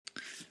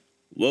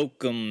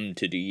Welcome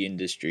to the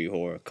Industry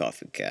Horror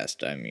Coffee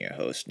Cast. I'm your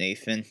host,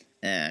 Nathan,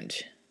 and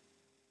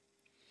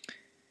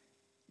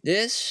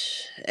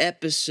this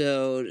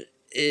episode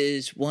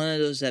is one of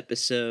those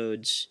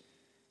episodes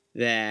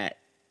that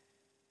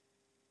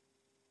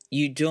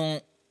you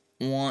don't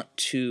want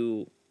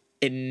to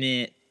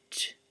admit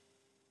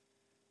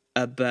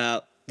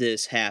about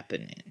this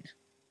happening.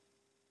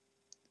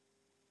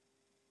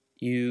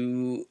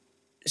 You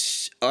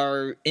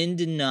are in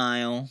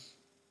denial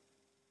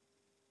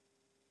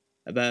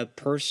about a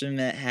person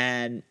that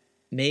had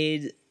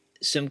made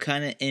some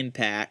kind of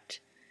impact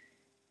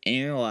in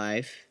your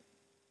life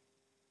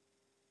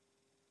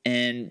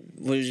and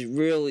was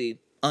really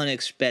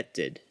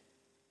unexpected.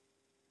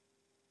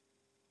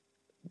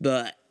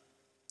 But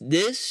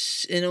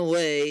this, in a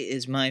way,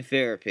 is my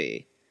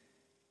therapy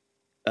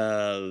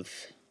of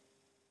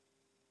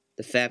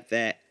the fact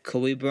that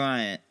Kobe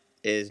Bryant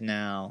is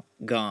now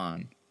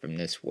gone from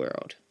this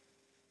world.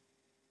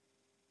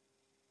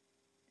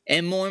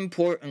 And more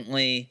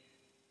importantly,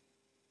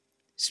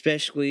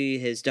 especially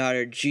his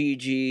daughter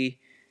Gigi,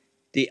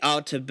 the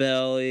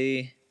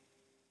Altobelli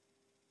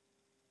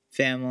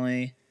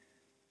family.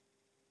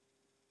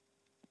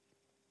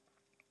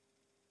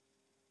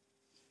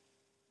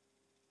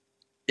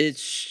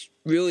 It's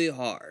really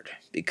hard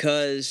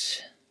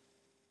because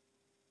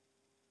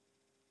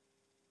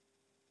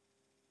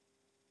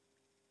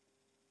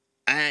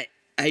I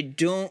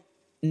don't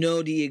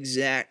know the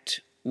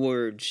exact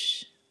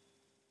words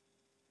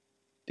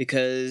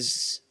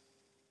because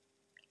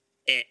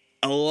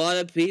a lot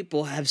of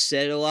people have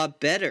said a lot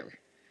better.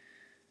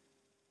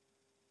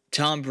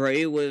 Tom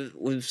Brady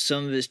with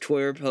some of his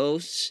Twitter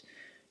posts,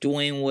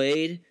 Dwayne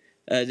Wade,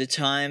 the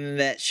time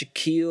that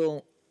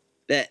Shaq,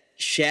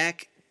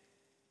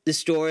 the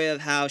story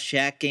of how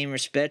Shaq gained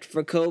respect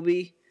for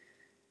Kobe,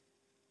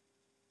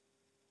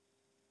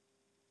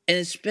 and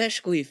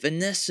especially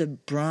Vanessa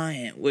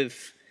Bryant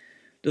with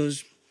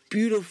those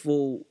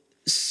beautiful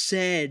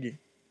said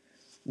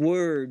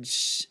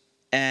words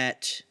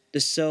at the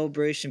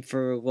celebration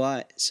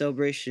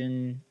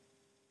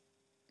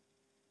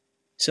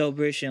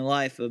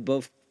life of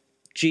both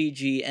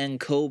Gigi and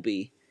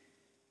Kobe.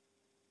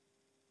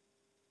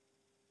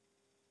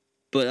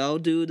 But I'll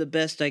do the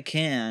best I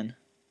can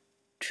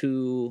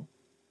to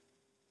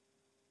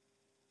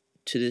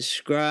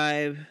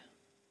describe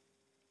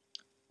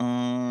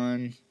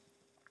on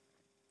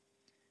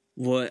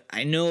what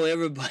I know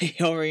everybody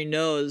already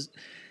knows,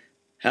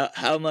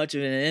 how much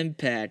of an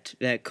impact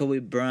that Kobe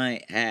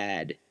Bryant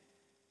had.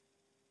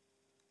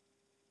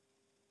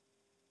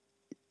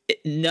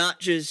 Not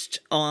just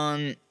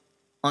on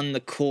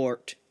the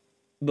court,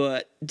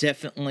 but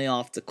definitely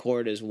off the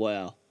court as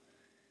well.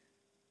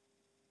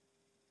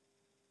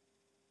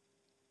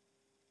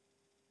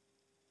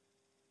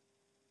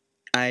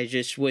 I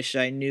just wish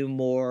I knew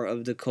more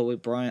of the Kobe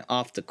Bryant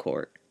off the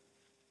court.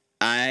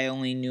 I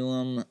only knew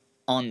him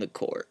on the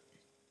court.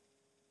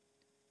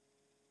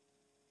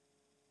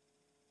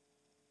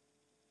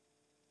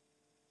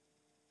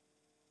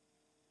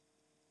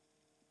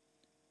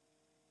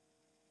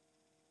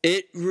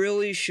 It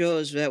really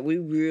shows that we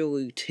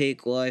really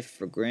take life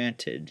for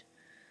granted.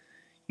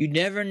 You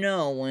never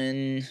know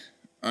when,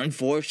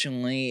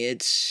 unfortunately,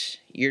 it's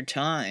your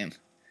time.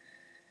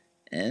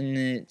 And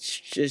it's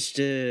just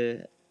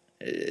a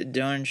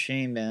darn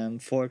shame that,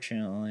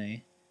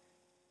 unfortunately,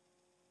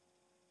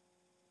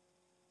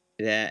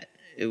 that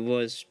it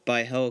was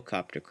by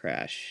helicopter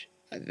crash.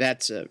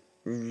 That's a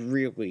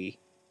really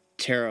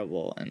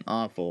terrible and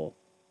awful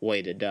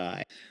way to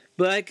die.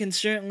 But I can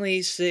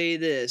certainly say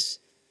this.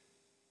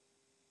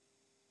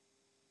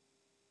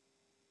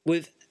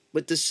 With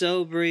the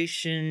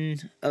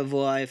celebration of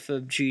life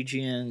of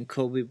Gigi and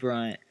Kobe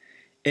Bryant,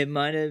 it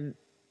might have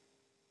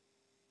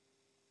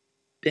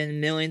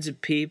been millions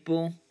of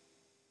people,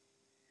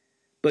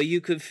 but you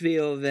could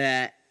feel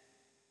that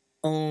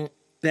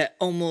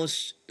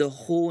almost the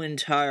whole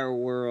entire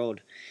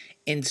world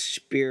in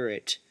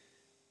spirit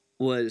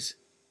was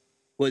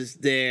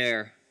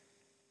there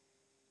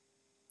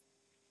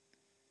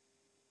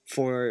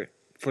for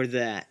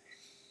that.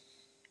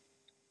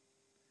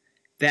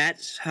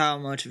 That's how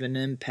much of an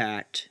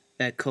impact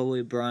that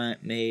Kobe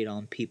Bryant made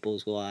on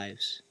people's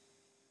lives.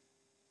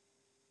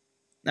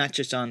 Not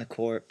just on the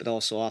court, but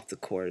also off the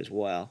court as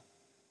well.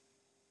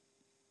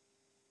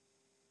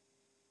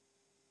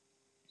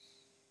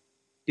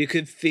 You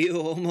could feel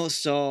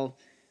almost all,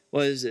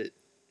 what is it,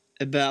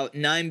 about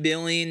 9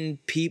 billion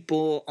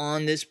people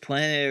on this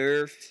planet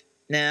Earth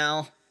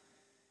now.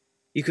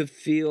 You could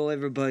feel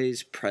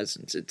everybody's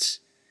presence.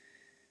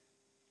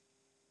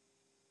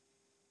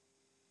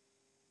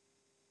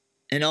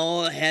 And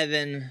all of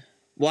heaven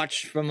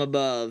watched from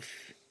above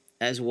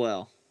as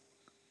well.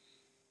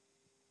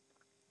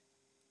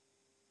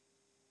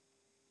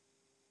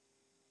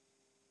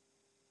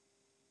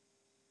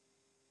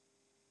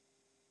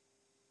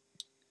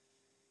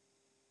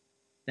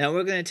 Now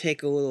we're going to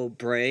take a little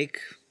break.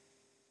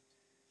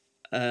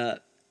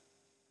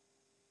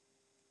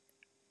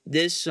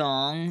 This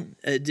song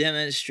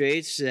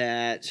demonstrates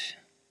that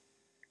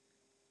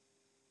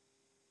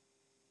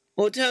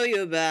We'll tell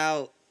you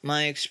about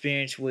my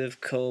experience with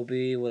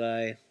Kobe, what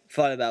I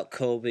thought about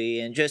Kobe,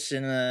 and just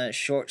in a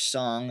short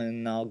song,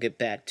 and I'll get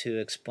back to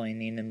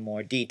explaining in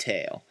more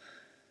detail.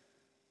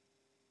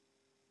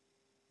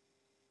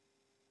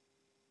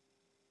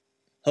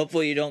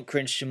 Hopefully you don't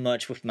cringe too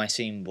much with my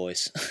singing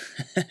voice.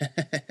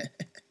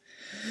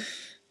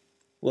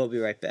 We'll be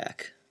right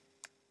back.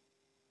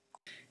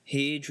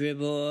 He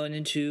dribbled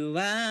into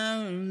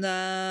our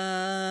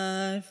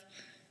life.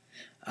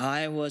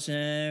 I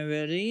wasn't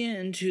really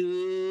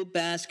into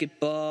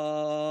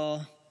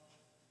basketball.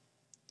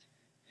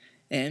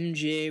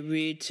 MJ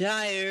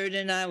retired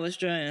and I was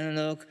trying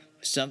to look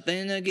for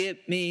something to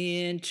get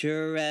me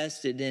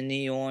interested in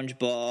the orange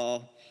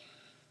ball.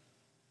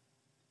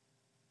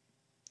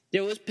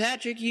 There was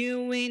Patrick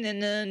Ewing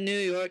and the New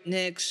York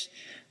Knicks,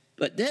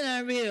 but then I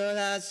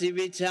realized he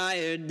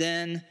retired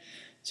then.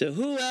 So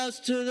who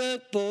else to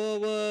look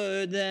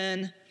forward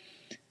then?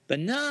 But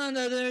none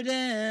other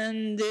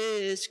than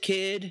this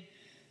kid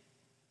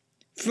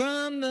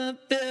from the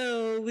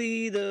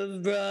Philly, the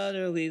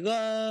brotherly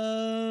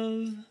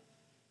love.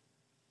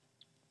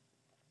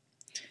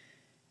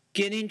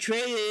 Getting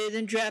traded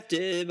and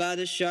drafted by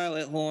the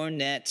Charlotte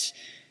Hornets,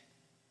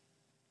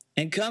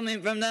 and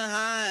coming from the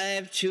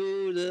hive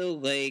to the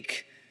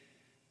lake.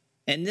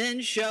 And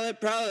then Charlotte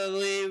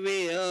probably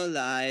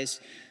realized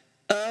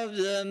of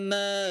the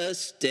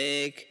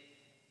mistake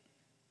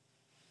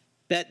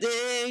that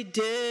they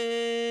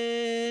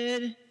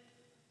did.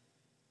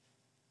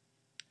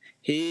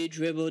 He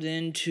dribbled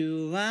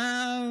into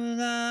our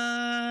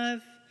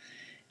life.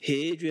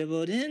 He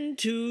dribbled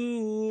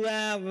into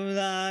our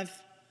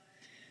life.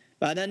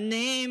 By the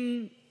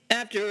name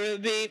after a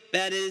beat,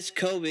 that is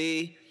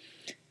Kobe.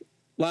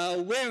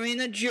 While wearing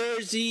a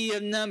jersey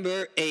of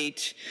number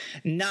 8,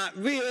 not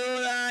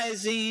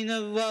realizing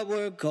of what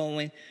we're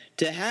going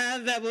to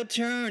have that will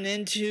turn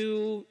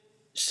into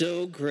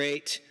so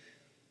great.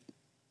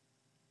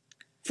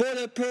 For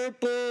the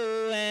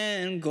purple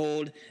and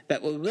gold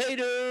that will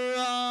later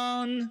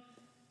on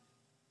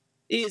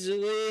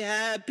easily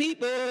have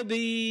people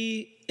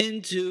be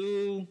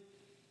into.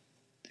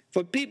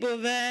 For people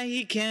that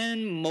he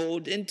can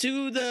mold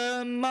into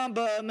the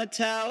Mamba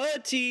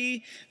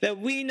mentality that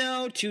we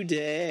know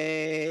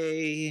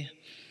today.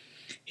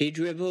 He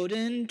dribbled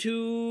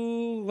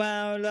into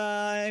our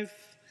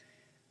life.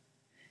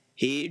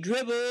 He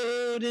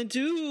dribbled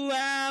into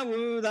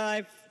our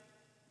life.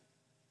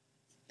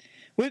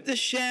 With the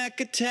Shaq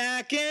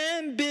attack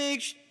and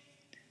big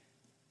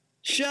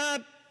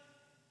shot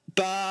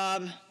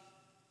Bob.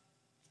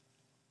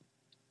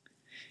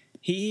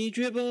 He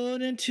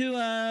dribbled into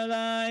our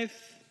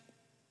life.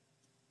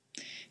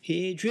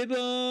 He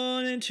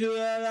dribbled into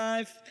our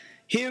life.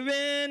 Here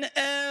in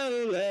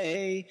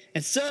LA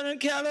and Southern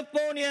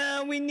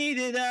California, we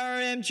needed our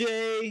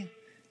MJ.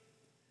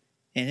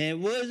 And it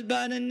was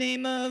by the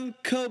name of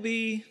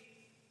Kobe.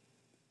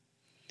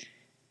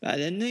 By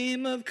the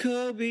name of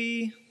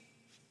Kobe.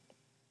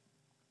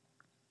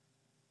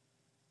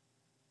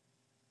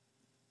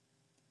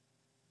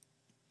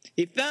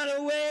 He found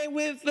a way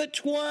with the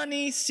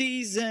 20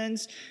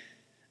 seasons,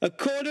 a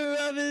quarter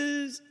of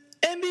his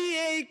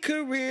NBA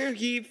career.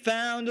 He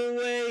found a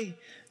way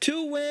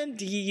to win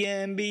the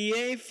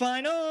NBA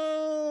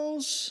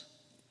Finals.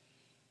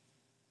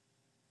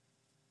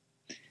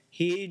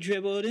 He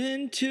dribbled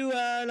into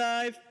our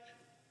life.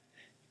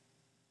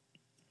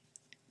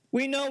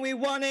 We know we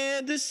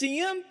wanted to see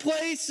him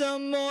play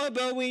some more,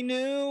 but we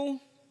knew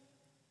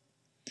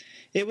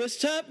it was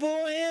time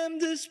for him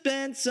to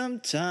spend some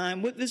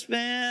time with his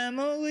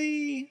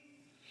family.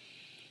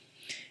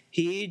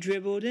 He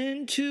dribbled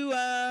into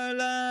our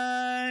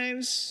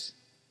lives.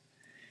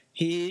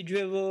 He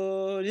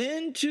dribbled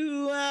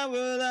into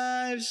our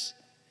lives.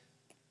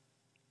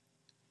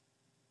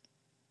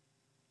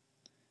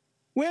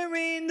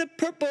 Wearing the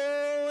purple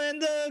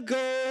and the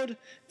gold,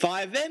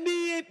 5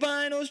 NBA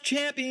Finals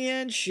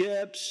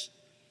championships.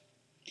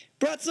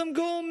 Brought some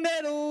gold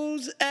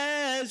medals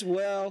as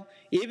well.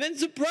 Even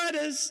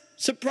surprised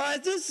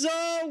us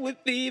all with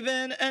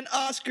even an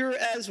Oscar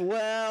as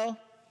well.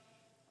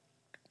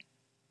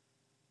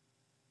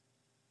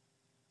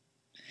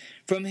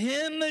 From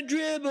him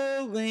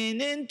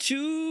dribbling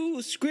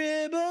into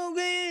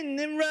scribbling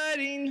and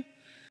writing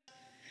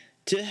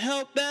to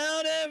help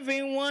out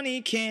everyone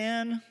he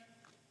can.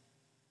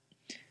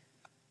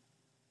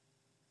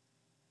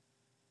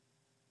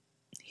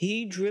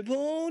 He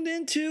dribbled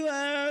into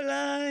our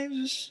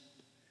lives.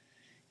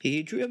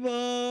 He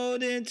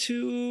dribbled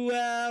into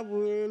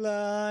our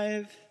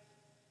life.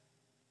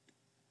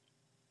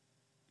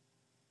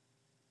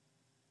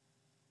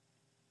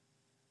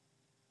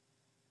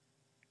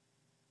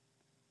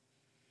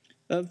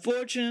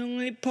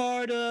 Unfortunately,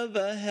 part of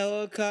a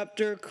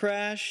helicopter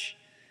crash,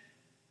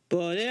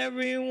 but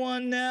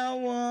everyone now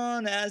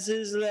won as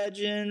his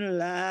legend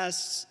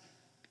lasts.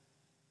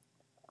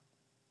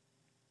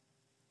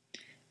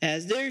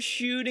 As they're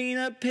shooting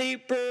a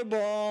paper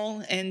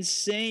ball and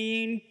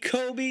saying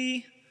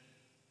Kobe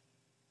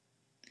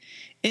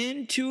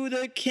into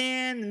the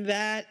can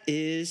that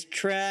is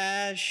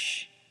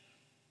trash.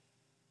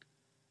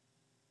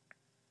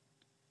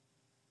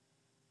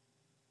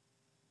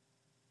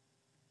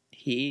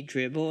 He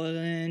dribbled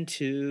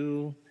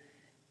into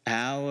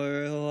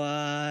our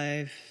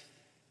life.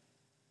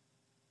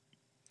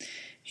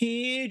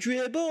 He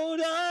dribbled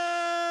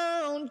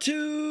on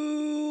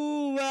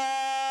to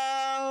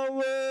our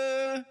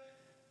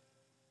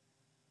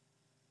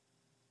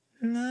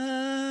life.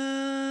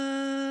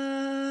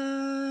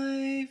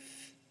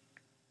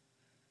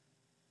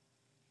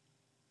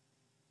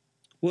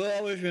 We'll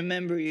always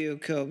remember you,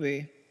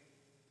 Kobe.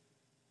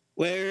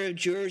 Wear a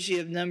jersey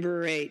of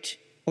number 8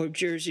 or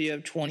jersey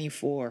of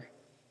 24.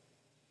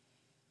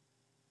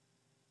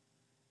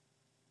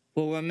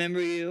 We'll remember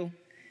you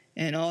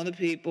and all the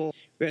people.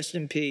 Rest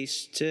in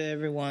peace to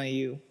every one of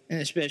you,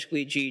 and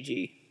especially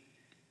Gigi,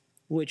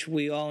 which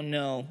we all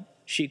know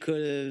she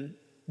could have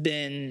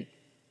been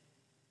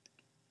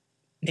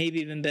maybe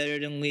even better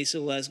than Lisa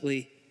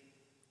Leslie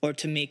or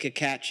Tamika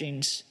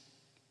Catchings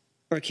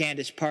or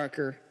Candace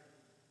Parker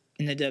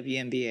in the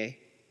WNBA.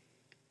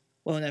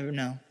 We'll never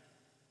know.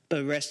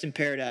 But rest in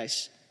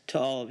paradise to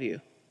all of you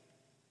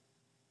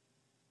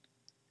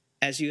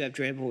as you have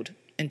dribbled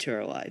into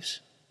our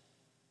lives.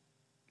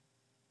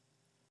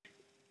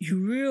 You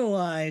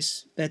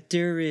realize that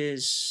there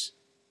is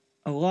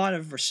a lot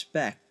of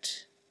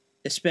respect,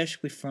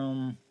 especially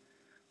from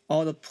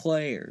all the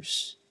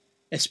players,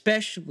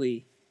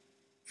 especially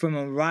from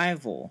a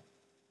rival,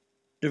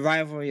 the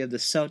rivalry of the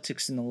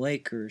Celtics and the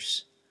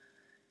Lakers,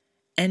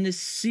 and to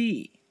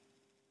see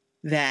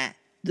that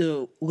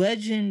the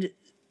legend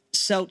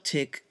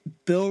Celtic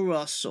Bill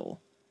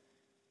Russell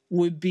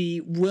would be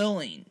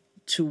willing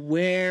to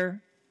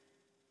wear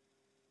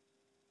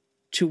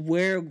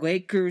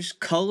Lakers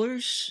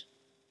colors,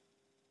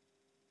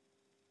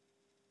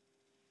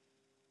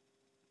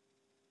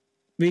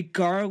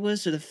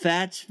 regardless of the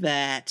fact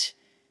that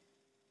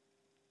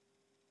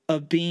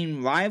of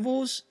being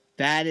rivals.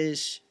 That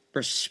is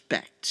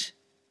respect.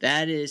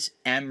 That is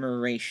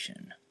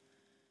admiration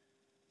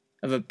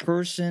of a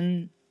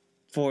person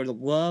for the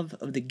love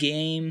of the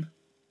game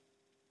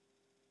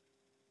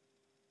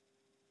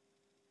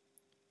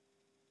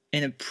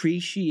and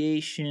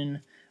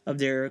appreciation of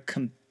their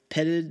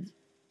competitive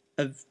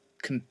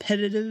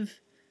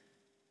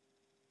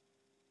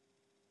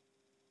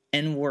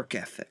and work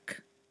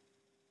ethic.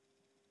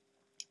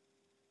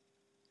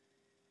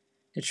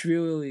 It's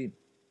really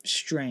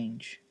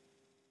strange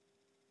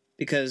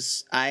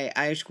because I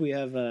actually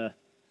have a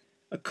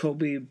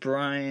Kobe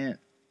Bryant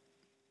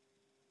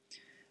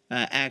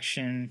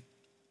action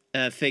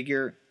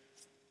figure.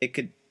 It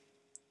could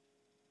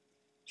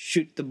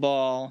shoot the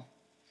ball,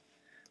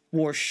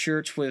 wore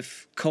shirts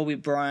with Kobe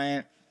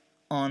Bryant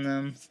on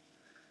them.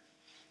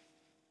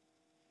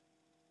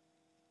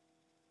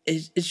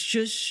 It's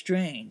just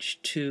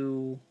strange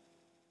to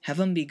have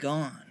him be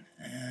gone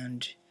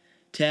and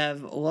to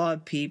have a lot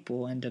of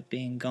people end up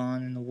being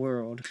gone in the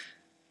world.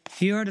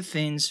 Here are the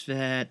things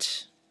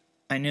that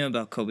I knew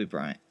about Kobe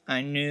Bryant.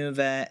 I knew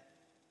that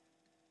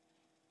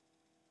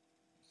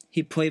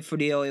he played for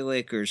the LA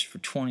Lakers for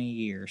 20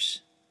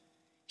 years.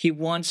 He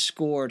once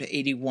scored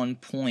 81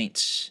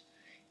 points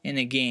in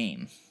a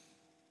game.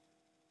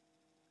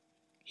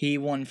 He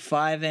won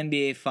 5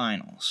 NBA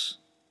Finals.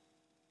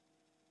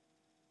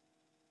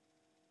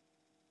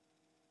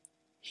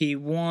 He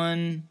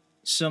won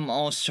some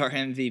All-Star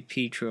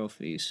MVP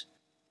trophies.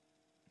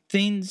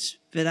 Things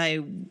that I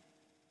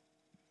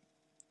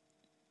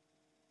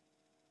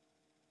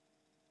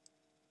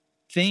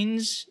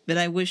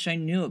wish I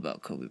knew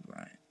about Kobe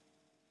Bryant.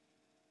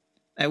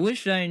 I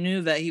wish that I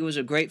knew that he was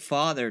a great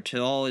father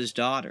to all his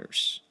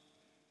daughters.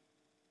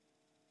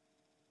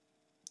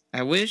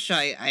 I wish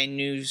I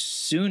knew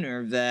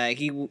sooner that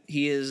he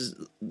is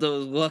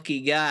those lucky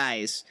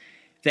guys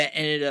that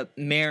ended up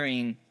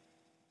marrying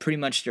pretty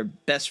much their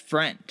best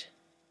friend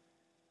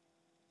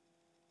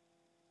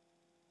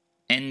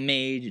and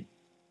made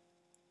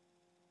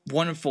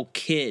wonderful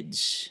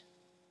kids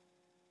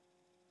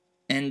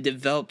and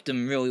developed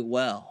them really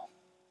well.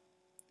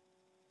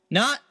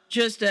 Not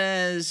just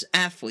as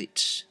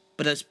athletes,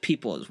 but as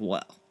people as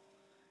well.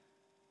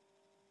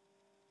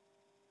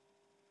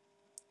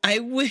 I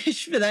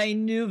wish that I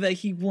knew that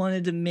he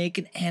wanted to make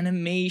an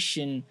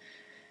animation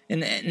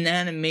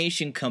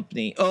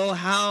company. Oh,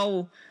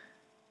 how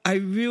I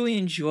really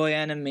enjoy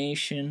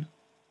animation.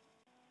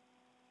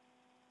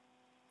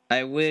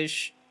 I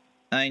wish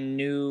I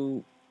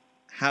knew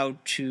how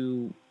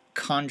to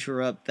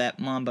conjure up that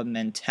Mamba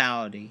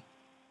mentality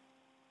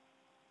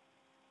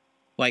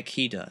like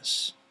he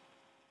does.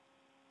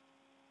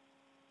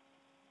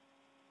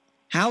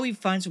 How he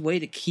finds a way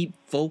to keep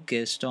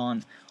focused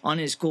on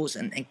his goals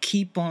and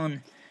keep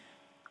on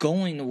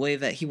going the way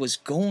that he was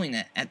going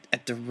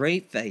at the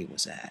rate that he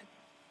was at.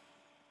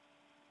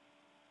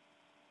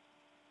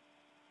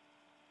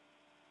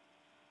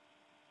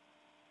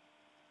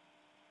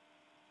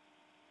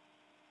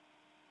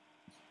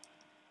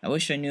 I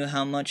wish I knew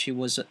how much he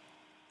was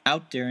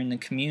out there in the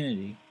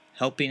community,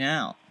 helping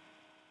out.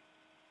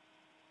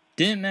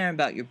 Didn't matter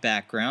about your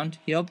background,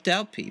 he helped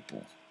out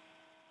people.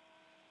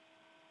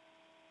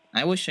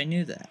 I wish I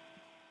knew that.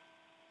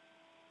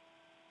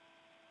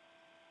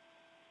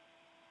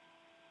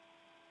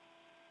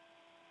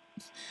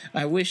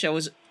 I wish I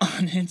was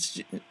on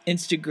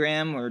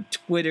Instagram or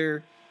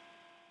Twitter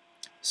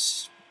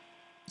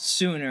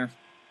sooner,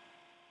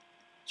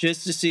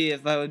 just to see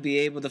if I would be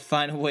able to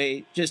find a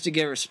way just to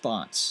get a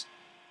response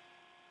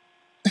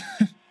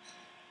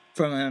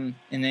from him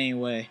in any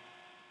way.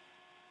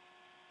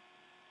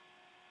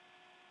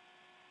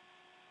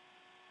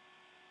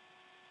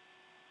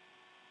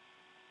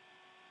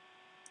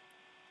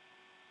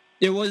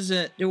 There was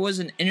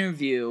an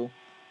interview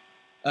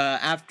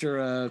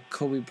after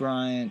Kobe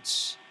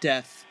Bryant's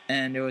death,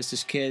 and there was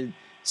this kid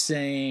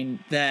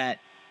saying that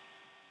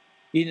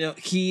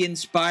he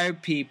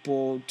inspired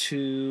people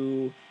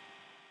to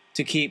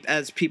keep,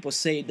 as people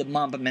say, the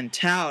Mamba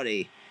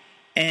mentality,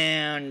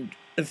 and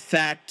the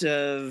fact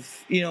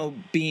of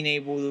being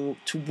able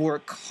to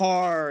work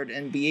hard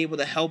and be able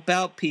to help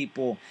out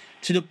people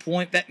to the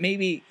point that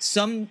maybe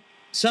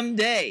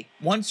someday,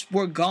 once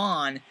we're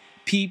gone,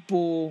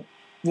 people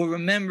will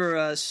remember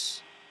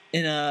us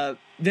in a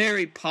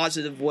very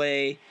positive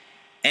way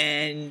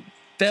and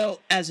felt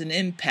as an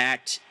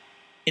impact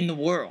in the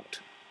world.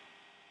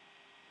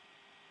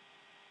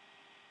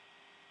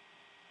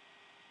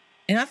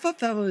 And I thought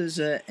that was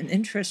an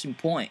interesting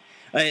point.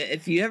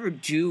 If you ever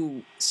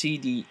do see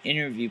the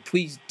interview,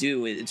 please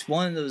do it. It's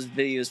one of those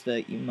videos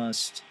that you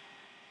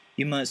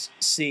must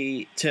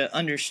see to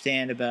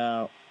understand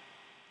about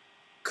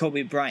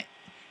Kobe Bryant.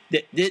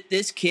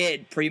 This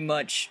kid pretty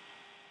much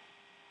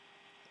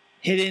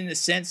hit in the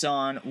sense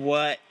on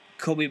what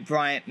Kobe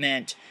Bryant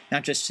meant,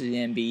 not just to the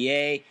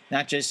NBA,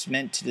 not just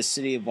meant to the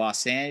city of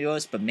Los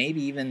Angeles, but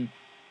maybe even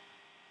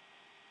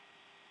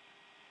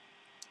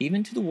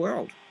to the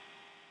world.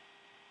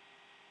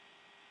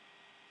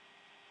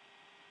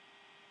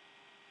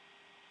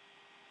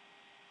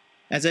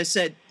 As I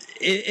said,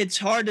 it's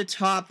hard to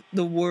top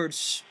the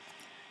words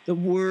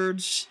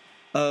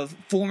of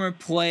former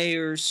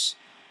players,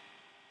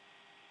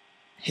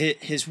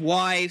 his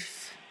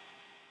wife,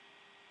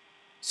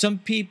 some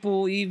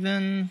people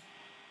even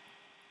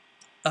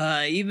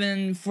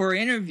for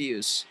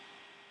interviews.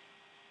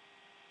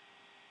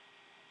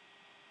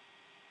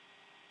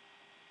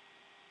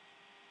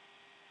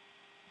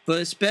 But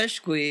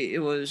especially, it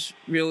was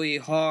really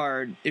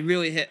hard. It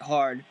really hit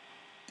hard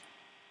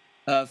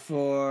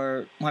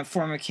for my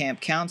former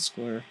camp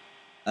counselor,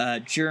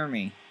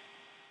 Jeremy,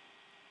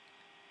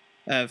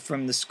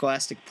 from the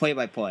Scholastic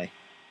Play-by-Play.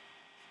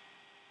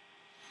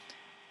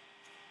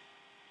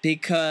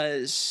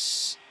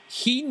 Because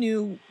he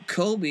knew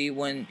Kobe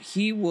when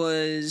he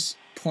was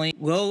playing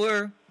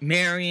Lower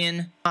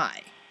Marion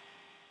High,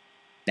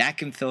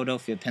 back in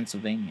Philadelphia,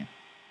 Pennsylvania.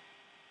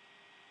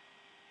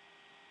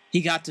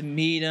 He got to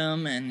meet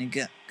him and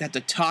he got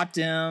to talk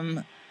to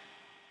him.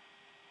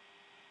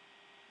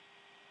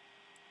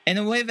 And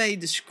the way that he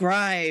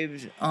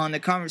described on the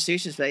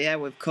conversations that he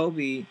had with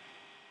Kobe,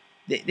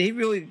 they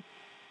really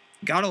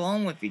got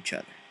along with each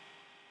other.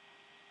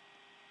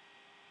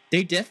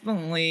 They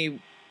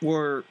definitely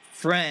were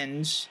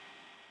friends.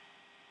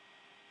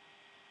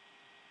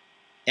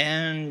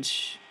 And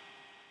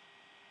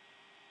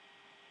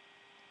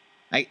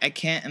I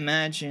can't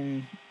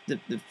imagine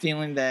the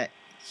feeling that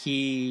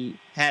he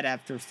had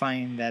after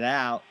finding that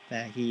out,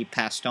 that he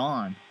passed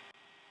on.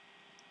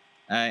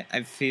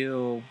 I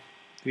feel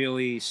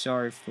really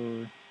sorry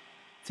for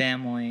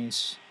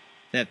families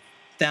that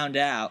found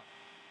out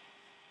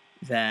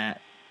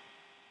that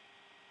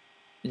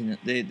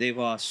they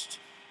lost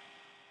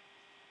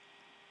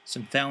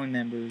some family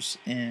members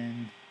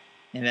in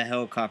that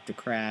helicopter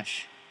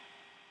crash.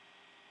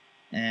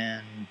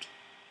 And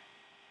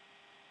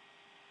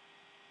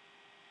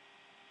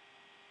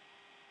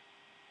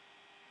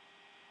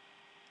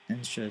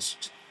it's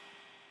just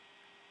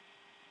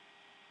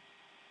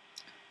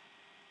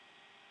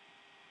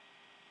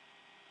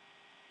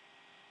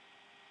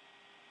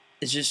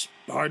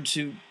hard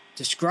to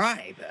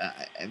describe.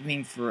 I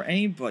mean, for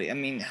anybody. I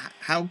mean,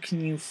 how can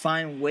you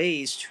find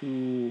ways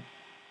to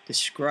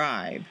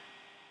describe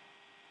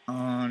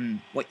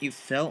on what you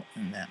felt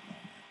in that moment?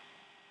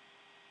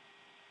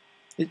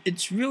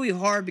 It's really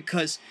hard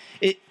because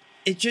it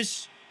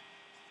just,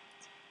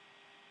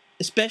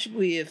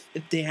 especially if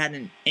they had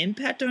an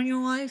impact on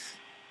your life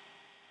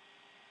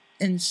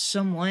in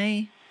some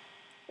way,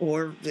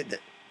 or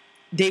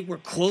they were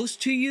close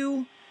to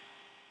you,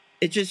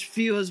 it just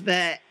feels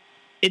that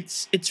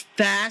it's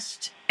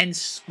fast and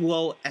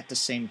slow at the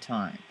same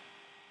time.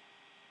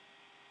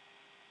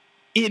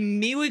 It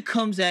immediately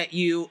comes at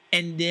you,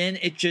 and then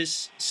it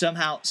just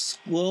somehow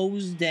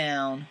slows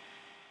down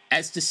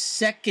as the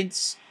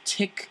seconds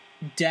tick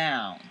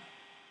down.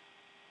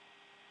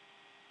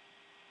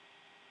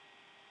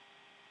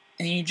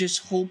 And you're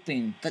just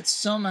hoping that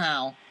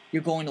somehow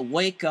you're going to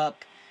wake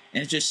up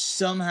and it's just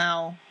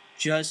somehow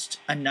just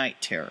a night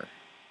terror.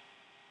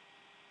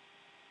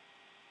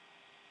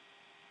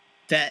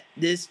 That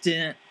this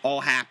didn't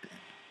all happen.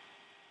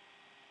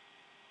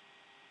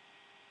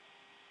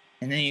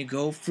 And then you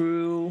go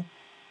through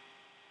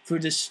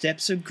the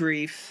steps of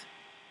grief,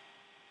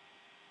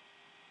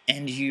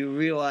 and you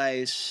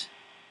realize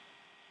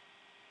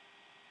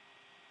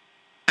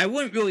I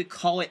wouldn't really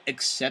call it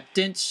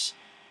acceptance.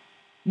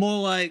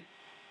 More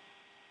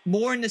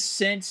in the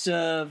sense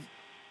of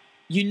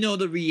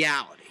the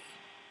reality.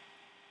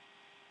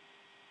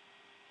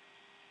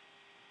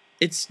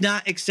 It's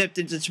not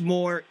acceptance, it's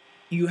more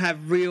you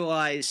have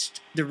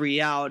realized the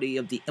reality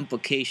of the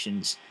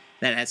implications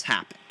that has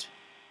happened.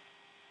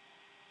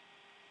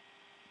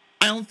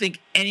 I don't think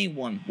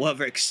anyone will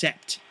ever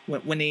accept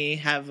when they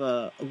have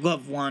a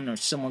loved one or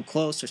someone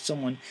close or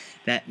someone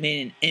that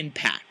made an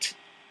impact.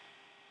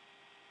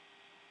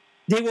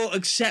 They will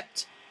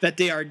accept that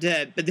they are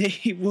dead, but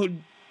they will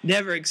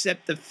never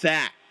accept the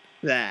fact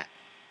that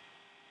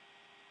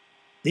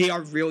they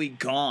are really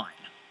gone.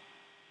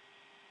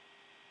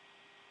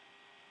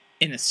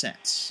 In a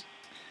sense.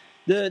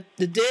 The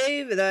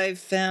day that I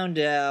found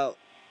out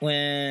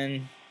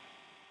when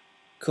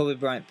Kobe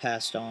Bryant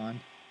passed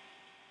on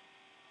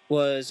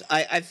was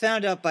I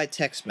found out by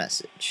text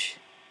message.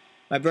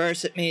 My brother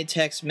sent me a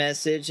text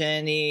message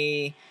and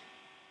he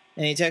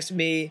texted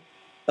me,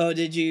 "Oh,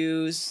 did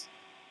you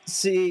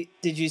see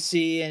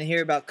and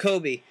hear about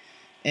Kobe?"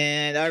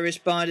 And I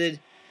responded,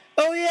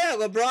 "Oh yeah,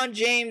 LeBron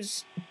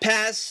James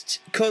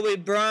passed Kobe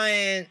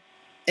Bryant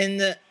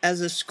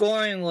as a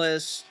scoring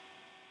list.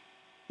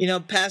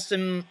 Passed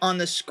him on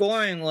the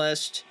scoring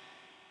list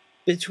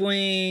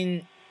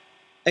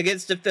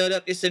against the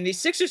Philadelphia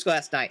 76ers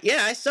last night.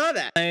 Yeah, I saw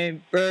that." My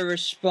brother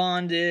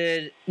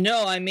responded,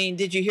 "No, I mean,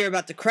 did you hear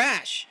about the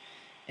crash?"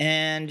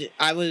 And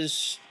I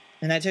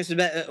texted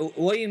back,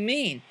 "What do you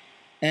mean?"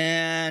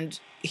 And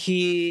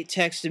he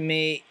texted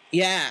me,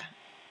 "Yeah,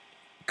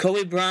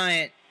 Kobe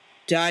Bryant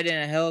died in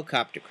a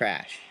helicopter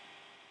crash."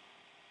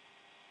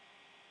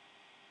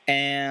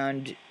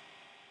 And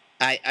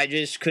I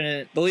just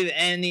couldn't believe it.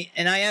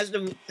 And I asked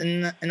him,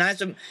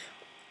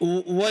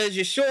 "What is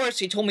your source?"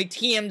 He told me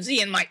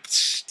TMZ, and I'm like,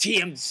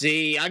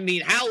 TMZ? I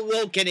mean, how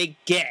low can it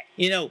get?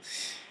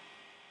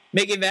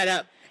 Making that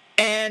up.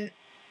 And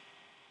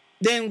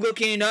then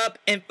looking it up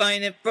and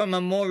finding it from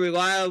a more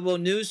reliable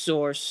news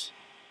source,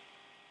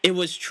 it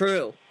was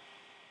true.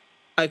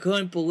 I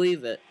couldn't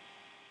believe it.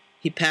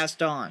 He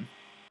passed on.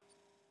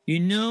 You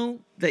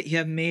know that you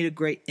have made a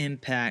great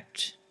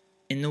impact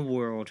in the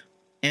world.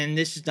 And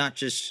this is not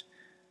just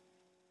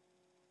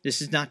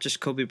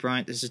Kobe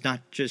Bryant. This is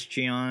not just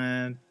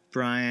Gianna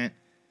Bryant.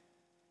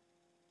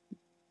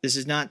 This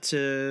is not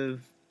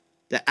to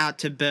the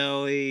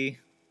Altobellis,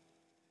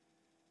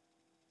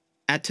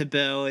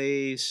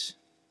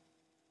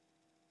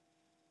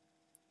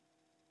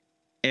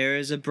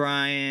 Ariza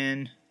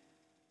Bryan,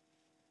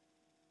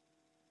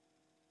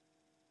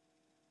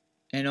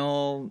 and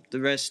all the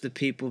rest of the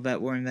people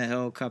that were in the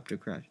helicopter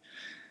crash.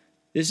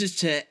 This is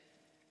to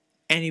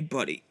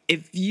anybody.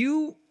 If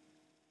you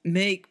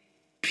make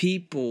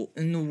people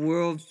in the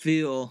world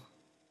feel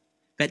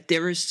that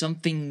there is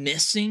something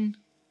missing,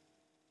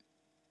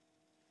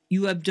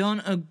 you have done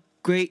a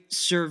great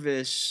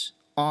service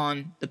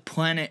on the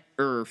planet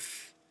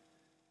Earth.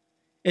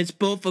 It's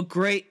both a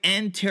great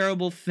and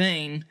terrible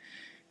thing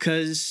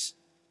because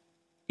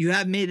you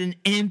have made an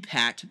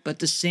impact, but at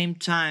the same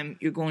time,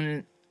 you're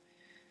going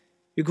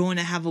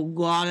to have a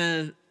lot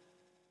of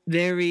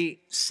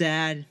very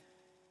sad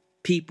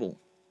people.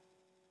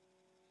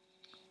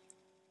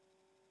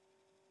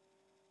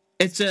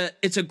 It's a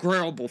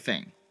grailable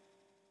thing.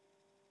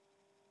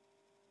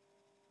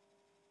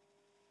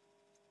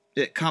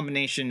 The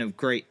combination of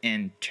great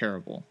and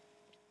terrible.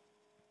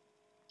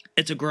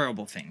 It's a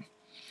grailable thing.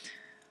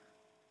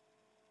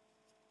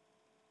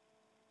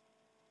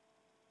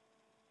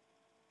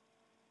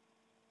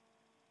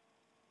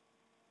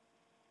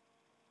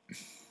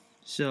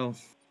 So,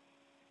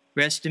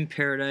 rest in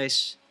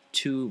paradise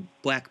to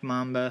Black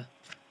Mamba.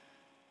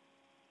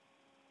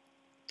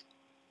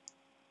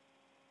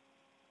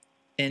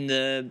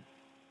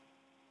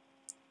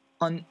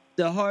 On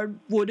the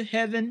hardwood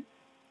heaven.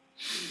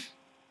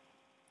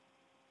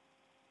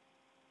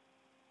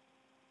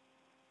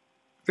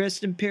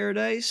 Rest in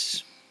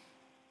paradise.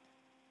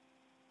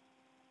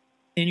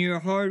 In your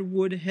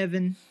hardwood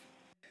heaven.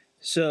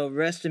 So,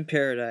 rest in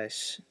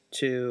paradise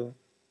to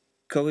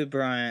Kobe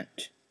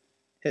Bryant,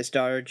 his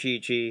daughter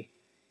Gigi,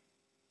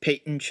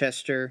 Peyton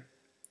Chester,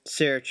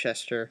 Sarah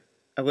Chester,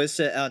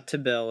 Alyssa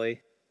Altobelli,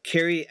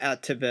 Carrie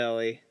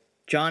Altobelli,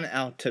 John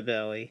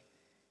Altobelli,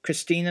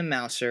 Christina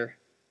Mauser,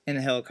 and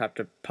the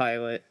helicopter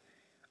pilot,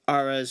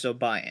 Ara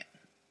Zobayan.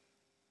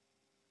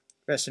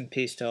 Rest in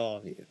peace to all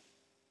of you.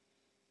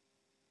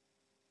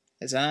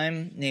 As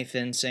I'm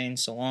Nathan saying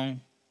so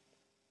long,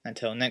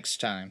 until next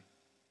time.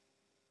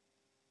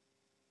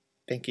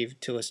 Thank you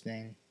to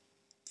listening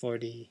for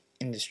the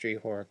Industry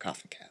Horror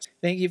Coffin Cast.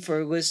 Thank you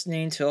for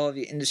listening to all of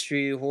the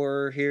industry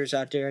horror heroes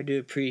out there. I do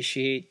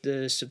appreciate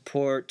the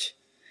support.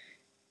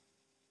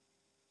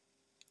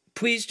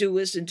 Please do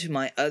listen to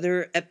my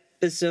other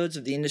episodes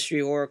of the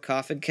Industry Horror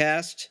Coffin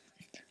Cast.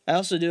 I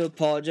also do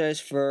apologize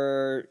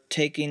for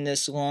taking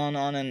this long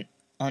on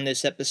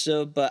this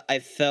episode, but I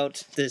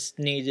felt this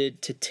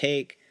needed to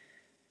take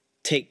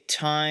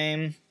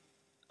time,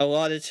 a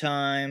lot of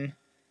time.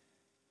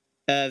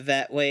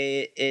 That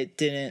way it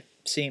didn't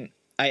seem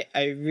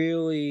I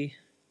really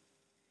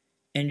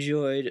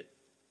enjoyed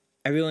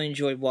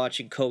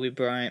watching Kobe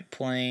Bryant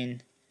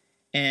playing,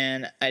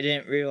 and I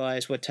didn't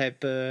realize what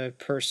type of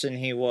person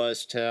he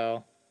was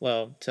till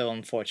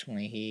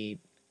unfortunately he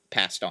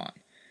passed on.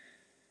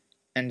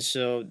 And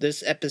so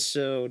this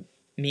episode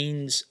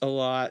means a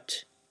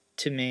lot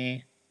to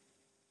me,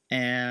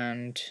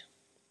 and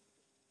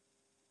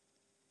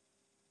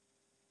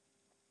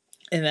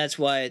that's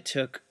why it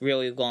took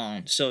really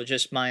long. So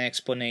just my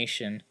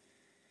explanation.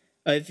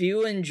 If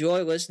you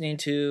enjoy listening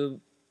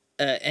to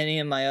any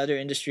of my other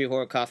Industry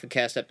Horror Coffee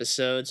Cast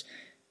episodes,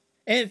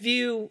 and if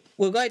you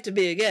would like to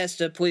be a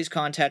guest, please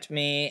contact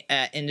me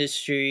at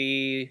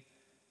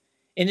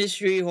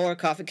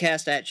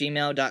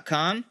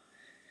industryhorrorcoffeecast@gmail.com.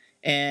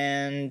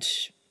 And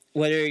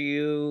whether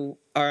you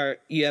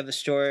have a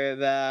story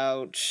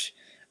about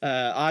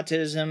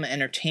autism,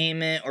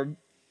 entertainment,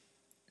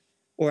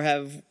 or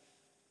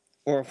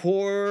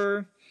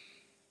horror,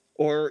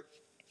 or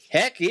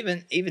heck,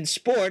 even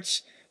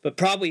sports, but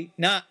probably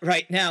not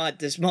right now at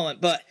this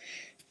moment. But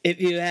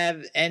if you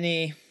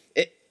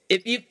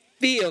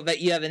feel that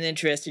you have an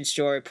interesting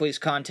story, please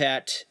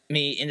contact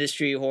me,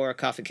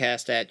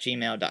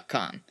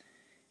 industryhorrorcoffeecast@gmail.com.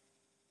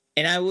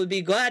 And I would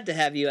be glad to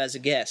have you as a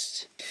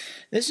guest.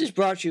 This is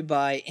brought to you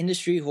by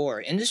Industry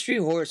Horror. Industry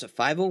Horror is a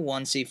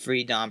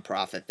 501c3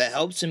 nonprofit that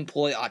helps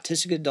employ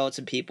autistic adults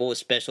and people with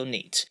special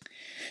needs.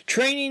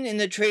 Training in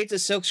the trades of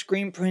silk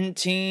screen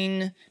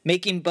printing,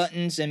 making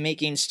buttons, and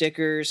making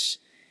stickers.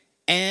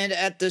 And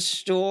at the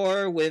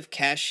store with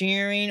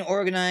cashiering,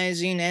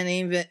 organizing, and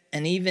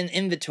even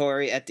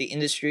inventory at the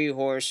Industry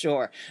Horror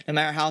store. No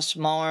matter how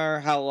small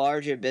or how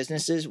large your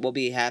business is, we would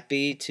be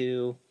happy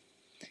to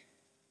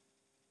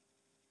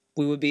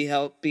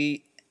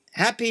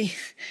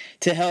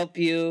help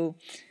you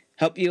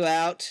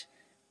out.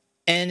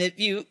 And if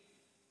you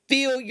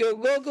feel your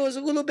logo is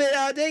a little bit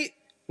out of date,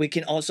 we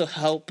can also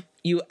help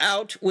you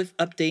out with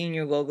updating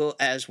your logo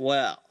as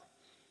well.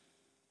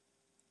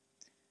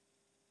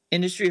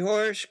 Industry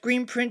Horror,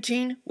 screen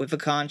printing with a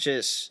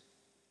conscience.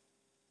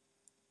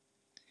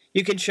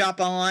 You can shop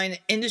online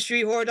at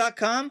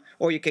industryhorror.com,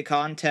 or you can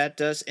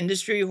contact us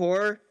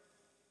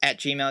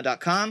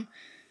industryhorror@gmail.com.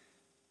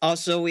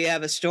 Also, we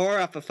have a store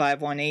off of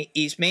 518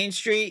 East Main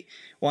Street.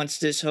 Once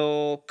this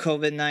whole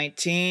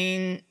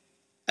COVID-19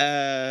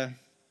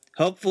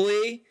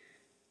 hopefully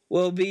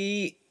will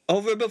be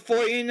over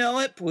before you know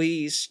it,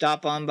 please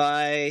stop on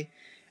by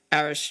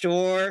our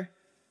store,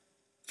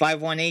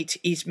 518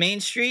 East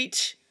Main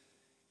Street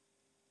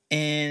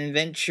in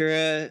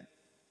Ventura,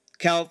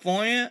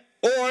 California.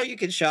 Or you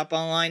can shop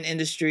online,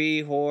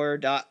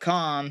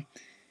 industryhorror.com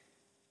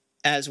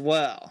as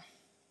well.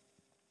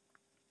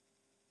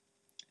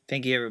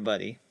 Thank you,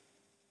 everybody.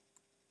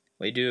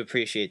 We do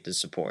appreciate the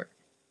support.